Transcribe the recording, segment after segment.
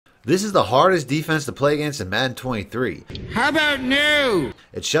This is the hardest defense to play against in Madden 23. How about no?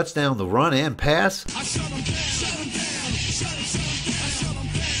 It shuts down the run and pass.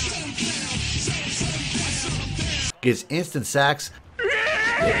 Gets instant sacks.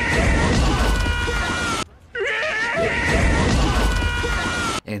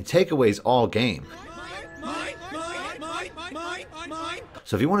 And takeaways all game.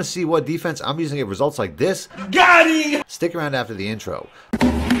 So if you want to see what defense I'm using to get results like this, Got him! stick around after the intro.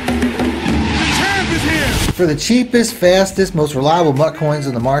 For the cheapest, fastest, most reliable MUT coins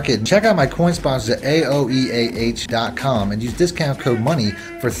on the market, check out my coin sponsors at AOEAH.com and use discount code MONEY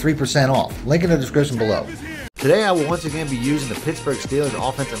for 3% off. Link in the description below. Today I will once again be using the Pittsburgh Steelers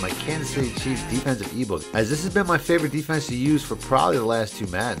offense and my Kansas City Chiefs defensive ebook, as this has been my favorite defense to use for probably the last 2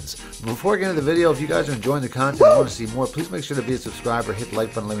 Maddens. Before I get into the video, if you guys are enjoying the content and want to see more, please make sure to be a subscriber, hit the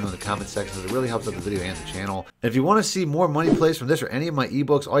like button, let me know in the comment section, as it really helps out the video and the channel. And if you want to see more money plays from this or any of my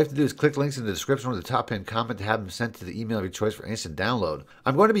ebooks, all you have to do is click links in the description or the top pinned comment to have them sent to the email of your choice for instant download.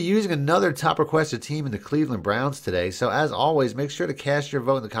 I'm going to be using another top requested team in the Cleveland Browns today, so as always, make sure to cast your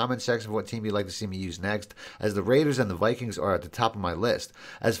vote in the comment section for what team you'd like to see me use next, as the Raiders and the Vikings are at the top of my list.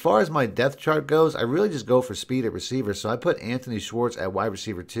 As far as my depth chart goes, I really just go for speed at receiver, so I put Anthony Schwartz at wide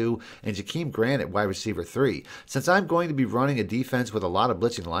receiver 2 and Jakeem Grant at wide receiver 3. Since I'm going to be running a defense with a lot of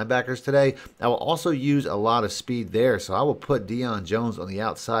blitzing linebackers today, I will also use a lot of speed there, so I will put Deion Jones on the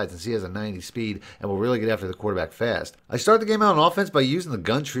outside since he has a 90 speed and will really get after the quarterback fast. I start the game out on offense by using the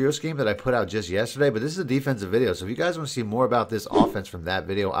gun trio scheme that I put out just yesterday, but this is a defensive video, so if you guys want to see more about this offense from that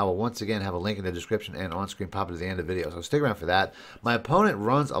video, I will once again have a link in the description and on screen pop at the end of the video. So stick around for that. My opponent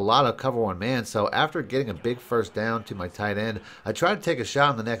runs a lot of cover one man, so after getting a big first down to my tight end, I try to take a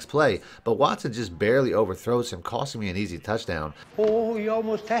shot on the next play, but Watson just barely overthrows him, costing me an easy touchdown. Oh, you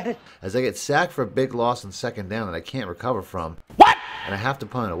almost had it. As I get sacked for a big loss on second down that I can't recover from. What? And I have to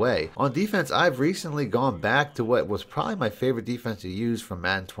punt it away. On defense, I've recently gone back to what was probably my favorite defense to use from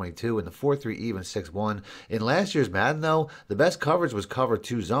Madden 22 in the 4-3 even 6-1. In last year's Madden, though, the best coverage was cover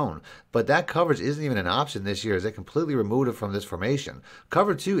 2 zone, but that coverage isn't even an option this year as they completely removed it from this formation.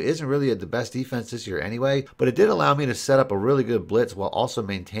 Cover 2 isn't really the best defense this year anyway, but it did allow me to set up a really good blitz while also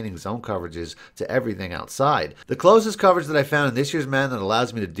maintaining zone coverages to everything outside. The closest coverage that I found in this year's Madden that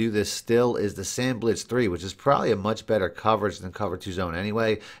allows me to do this still is the Sand Blitz 3, which is probably a much better coverage than cover 2 zone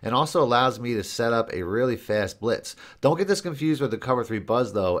anyway, and also allows me to set up a really fast blitz. Don't get this confused with the cover 3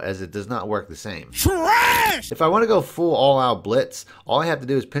 buzz though, as it does not work the same. Trash! If I want to go full all-out blitz, all I have to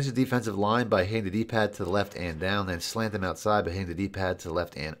do is pinch the defensive line by hitting the D-pad to the left and down, then slant them outside by hitting the D-pad to the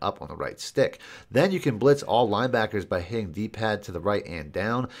left and up on the right stick. Then you can blitz all linebackers by hitting D-pad to the right and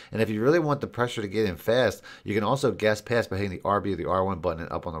down, and if you really want the pressure to get in fast, you can also gas pass by hitting the RB or the R1 button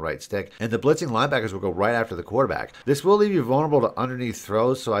and up on the right stick, and the blitzing linebackers will go right after the quarterback. This will leave you vulnerable to underneath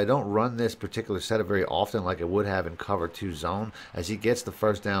throws, so I don't run this particular setup very often like I would have in cover 2 zone, as he gets the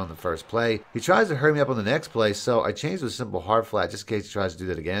first down on the first play. He tries to hurry me up on the next play, so I changed to a simple hard flat just in case he tries to do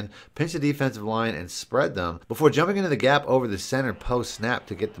that again. Pinch the defensive line and spread them before jumping into the gap over the center post snap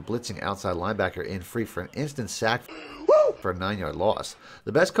to get the blitzing outside linebacker in free for an instant sack for a 9-yard loss.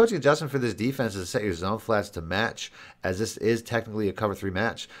 The best coaching adjustment for this defense is to set your zone flats to match, as this is technically a cover 3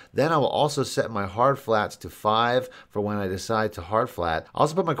 match. Then I will also set my hard flats to 5 for when I decide to hard flat. I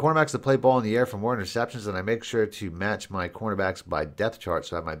also put my cornerbacks to play ball in the air for more interceptions, and I make sure to match my cornerbacks by depth chart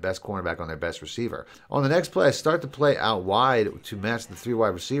so I have my best cornerback on their best receiver. On the next play, I start to play out wide to match the 3 wide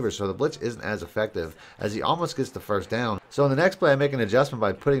receivers, so the blitz isn't as effective as he almost gets the first down. So on the next play, I make an adjustment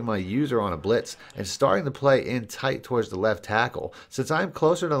by putting my user on a blitz and starting the play in tight towards the left tackle. Since I'm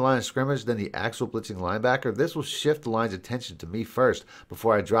closer to the line of scrimmage than the actual blitzing linebacker, this will shift the line's attention to me first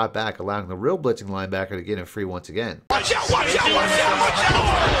before I drop back, allowing the real blitzing linebacker to get in free once again. Watch out, watch out, watch out, watch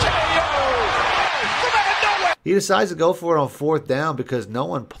out! He decides to go for it on 4th down because no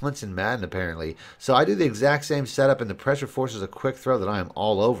one punts in Madden apparently. So I do the exact same setup and the pressure forces a quick throw that I am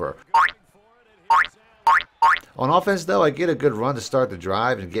all over. On offense, though, I get a good run to start the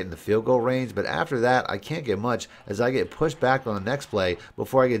drive and get in the field goal range, but after that, I can't get much as I get pushed back on the next play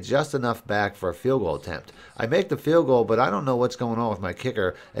before I get just enough back for a field goal attempt. I make the field goal, but I don't know what's going on with my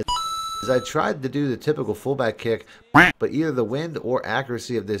kicker, as I tried to do the typical fullback kick, but either the wind or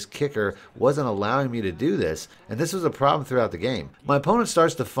accuracy of this kicker wasn't allowing me to do this, and this was a problem throughout the game. My opponent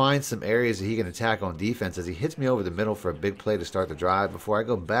starts to find some areas that he can attack on defense as he hits me over the middle for a big play to start the drive before I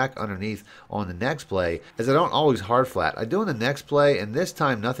go back underneath on the next play, as I don't always hard flat. I do on the next play, and this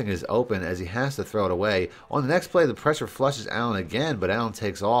time nothing is open as he has to throw it away. On the next play, the pressure flushes Allen again, but Allen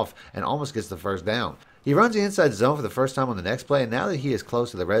takes off and almost gets the first down. He runs the inside zone for the first time on the next play, and now that he is close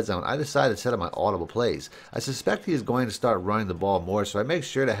to the red zone, I decided to set up my audible plays. I suspect he is going to start running the ball more, so I make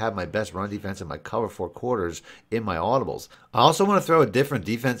sure to have my best run defense and my cover 4 quarters in my audibles. I also want to throw a different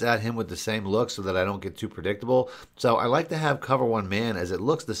defense at him with the same look so that I don't get too predictable, so I like to have cover 1 man as it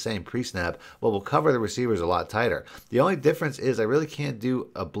looks the same pre-snap, but will cover the receivers a lot tighter. The only difference is I really can't do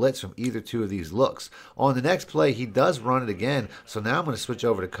a blitz from either two of these looks. On the next play, he does run it again, so now I'm going to switch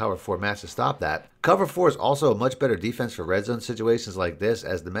over to cover 4 match to stop that. Cover 4 is also a much better defense for red zone situations like this,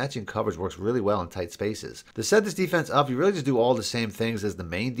 as the matching coverage works really well in tight spaces. To set this defense up, you really just do all the same things as the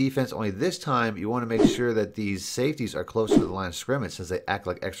main defense, only this time you want to make sure that these safeties are closer to the line of scrimmage since they act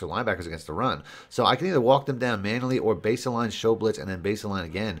like extra linebackers against the run. So I can either walk them down manually or base the line, show blitz, and then base the line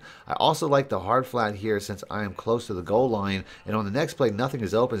again. I also like the hard flat here since I am close to the goal line, and on the next play nothing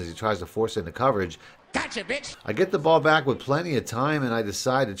is open as he tries to force it into coverage. Gotcha, bitch. I get the ball back with plenty of time, and I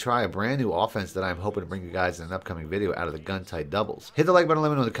decide to try a brand new offense that I'm hoping to bring you guys in an upcoming video out of the gun tight doubles. Hit the like button, let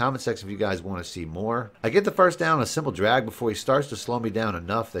me know in the comment section if you guys want to see more. I get the first down on a simple drag before he starts to slow me down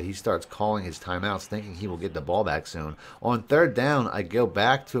enough that he starts calling his timeouts thinking he will get the ball back soon. On third down, I go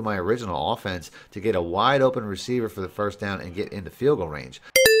back to my original offense to get a wide open receiver for the first down and get into field goal range.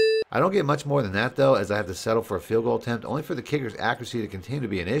 I don't get much more than that though, as I have to settle for a field goal attempt, only for the kicker's accuracy to continue to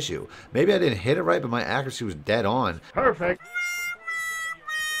be an issue. Maybe I didn't hit it right, but my accuracy was dead on. Perfect.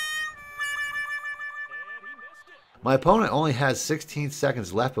 My opponent only has 16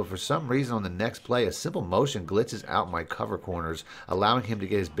 seconds left, but for some reason on the next play, a simple motion glitches out my cover corners, allowing him to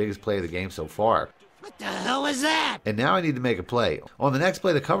get his biggest play of the game so far. What the hell was that? And now I need to make a play. On the next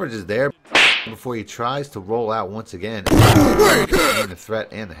play, the coverage is there before he tries to roll out once again, and the threat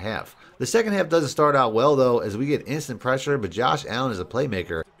and the half. The second half doesn't start out well though, as we get instant pressure, but Josh Allen is a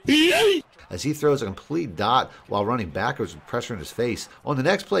playmaker as he throws a complete dot while running backwards with pressure in his face. On the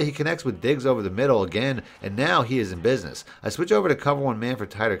next play, he connects with Diggs over the middle again, and now he is in business. I switch over to cover 1 man for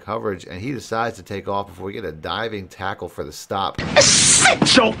tighter coverage, and he decides to take off before we get a diving tackle for the stop.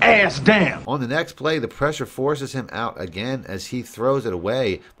 Sit your ass down. On the next play, the pressure forces him out again as he throws it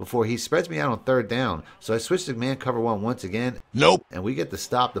away before he spreads me out on third down. So I switch to man cover 1 once again. Nope. And we get the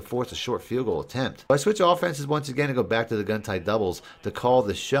stop to force a short field goal attempt. I switch offenses once again and go back to the gun tight doubles to call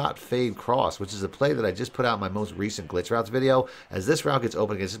the shot fade cross, which is a play that I just put out in my most recent glitch routes video, as this route gets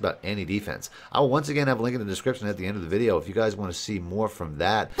open against just about any defense. I will once again have a link in the description at the end of the video if you guys want to see more from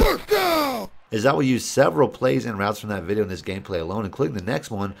that. Is I will use several plays and routes from that video in this gameplay alone, including the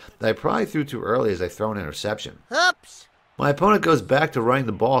next one that I probably threw too early as I throw an interception. Oops. My opponent goes back to running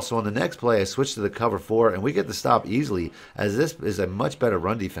the ball, so on the next play I switch to the cover 4, and we get the stop easily, as this is a much better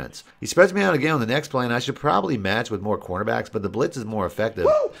run defense. He spreads me out again on the next play, and I should probably match with more cornerbacks, but the blitz is more effective,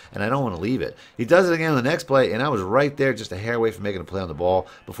 and I don't want to leave it. He does it again on the next play, and I was right there just a hair away from making a play on the ball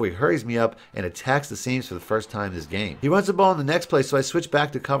before he hurries me up and attacks the seams for the first time this game. He runs the ball on the next play, so I switch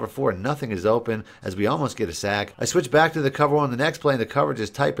back to cover 4, and nothing is open as we almost get a sack. I switch back to the cover 1 on the next play, and the coverage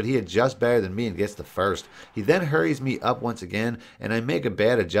is tight, but he adjusts better than me and gets the first. He then hurries me up once again, and I make a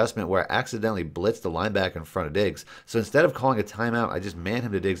bad adjustment where I accidentally blitz the linebacker in front of Diggs. So instead of calling a timeout, I just man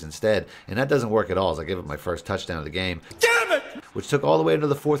him to Diggs instead, and that doesn't work at all as I give up my first touchdown of the game. Damn it! Which took all the way into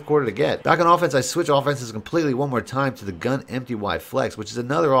the fourth quarter to get. Back on offense, I switch offenses completely one more time to the gun empty wide flex, which is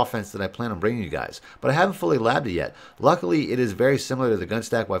another offense that I plan on bringing you guys, but I haven't fully labbed it yet. Luckily, it is very similar to the gun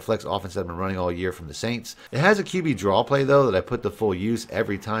stack wide flex offense that I've been running all year from the Saints. It has a QB draw play though that I put to full use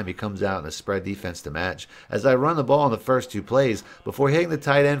every time he comes out in a spread defense to match, as I run the ball on the first 2 plays before hitting the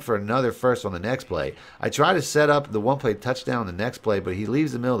tight end for another first on the next play. I try to set up the 1-play touchdown on the next play, but he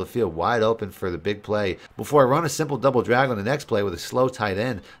leaves the middle of the field wide open for the big play before I run a simple double drag on the next play with a slow tight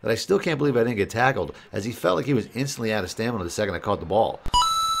end that I still can't believe I didn't get tackled, as he felt like he was instantly out of stamina the second I caught the ball.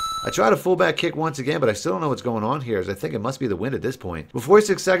 I try to fullback kick once again, but I still don't know what's going on here, as I think it must be the wind at this point. With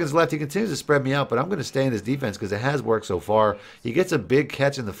 46 seconds left, he continues to spread me out, but I'm going to stay in his defense because it has worked so far. He gets a big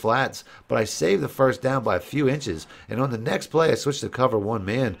catch in the flats, but I save the first down by a few inches, and on the next play, I switch to cover 1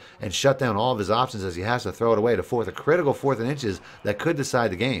 man and shut down all of his options as he has to throw it away to force a critical 4th and inches that could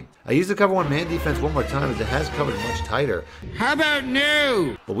decide the game. I use the cover 1 man defense one more time as it has covered much tighter. How about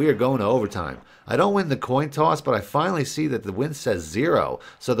no? But we are going to overtime. I don't win the coin toss, but I finally see that the win says 0.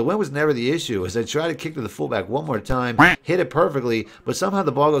 So the win was never the issue, as I try to kick to the fullback one more time, hit it perfectly, but somehow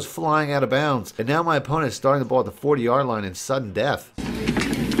the ball goes flying out of bounds. And now my opponent is starting the ball at the 40-yard line in sudden death.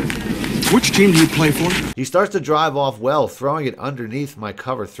 Which team do you play for? He starts to drive off well, throwing it underneath my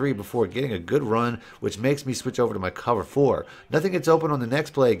cover 3 before getting a good run, which makes me switch over to my cover 4. Nothing gets open on the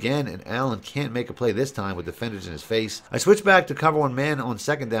next play again, and Allen can't make a play this time with defenders in his face. I switch back to cover 1 man on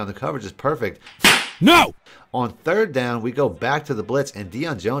second down. The coverage is perfect, No! On third down, we go back to the blitz, and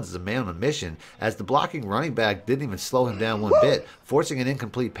Deion Jones is a man on a mission, as the blocking running back didn't even slow him down one bit, forcing an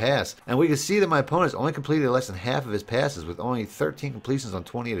incomplete pass. And we can see that my opponents only completed less than half of his passes, with only 13 completions on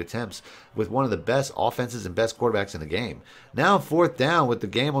 28 attempts, with one of the best offenses and best quarterbacks in the game. Now on fourth down, with the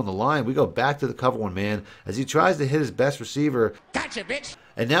game on the line, we go back to the cover one man, as he tries to hit his best receiver. Gotcha, bitch!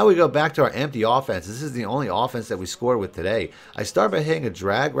 And now we go back to our empty offense. This is the only offense that we scored with today. I start by hitting a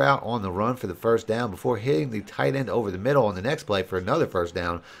drag route on the run for the first down before hitting the tight end over the middle on the next play for another first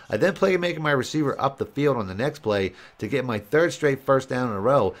down. I then play making my receiver up the field on the next play to get my third straight first down in a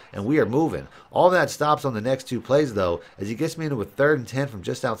row, and we are moving. All that stops on the next two plays though, as he gets me into a 3rd and 10 from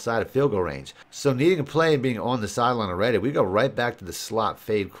just outside of field goal range. So needing a play and being on the sideline already, we go right back to the slot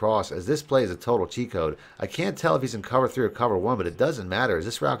fade cross, as this play is a total cheat code. I can't tell if he's in cover 3 or cover 1, but it doesn't matter, as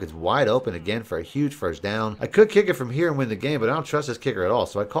this route gets wide open again for a huge first down. I could kick it from here and win the game, but I don't trust this kicker at all,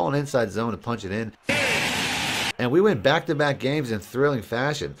 so I call an inside zone and punch it in. And we win back-to-back games in thrilling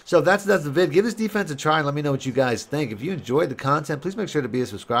fashion. So that's the vid. Give this defense a try and let me know what you guys think. If you enjoyed the content, please make sure to be a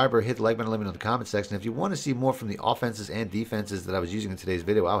subscriber. Hit the like button and let me know in the comment section. If you want to see more from the offenses and defenses that I was using in today's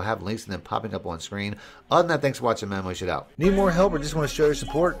video, I'll have links to them popping up on screen. Other than that, thanks for watching, man. Wish it out. Need more help or just want to show your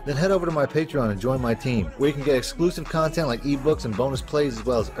support? Then head over to my Patreon and join my team, where you can get exclusive content like ebooks and bonus plays, as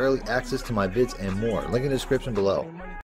well as early access to my vids and more. Link in the description below.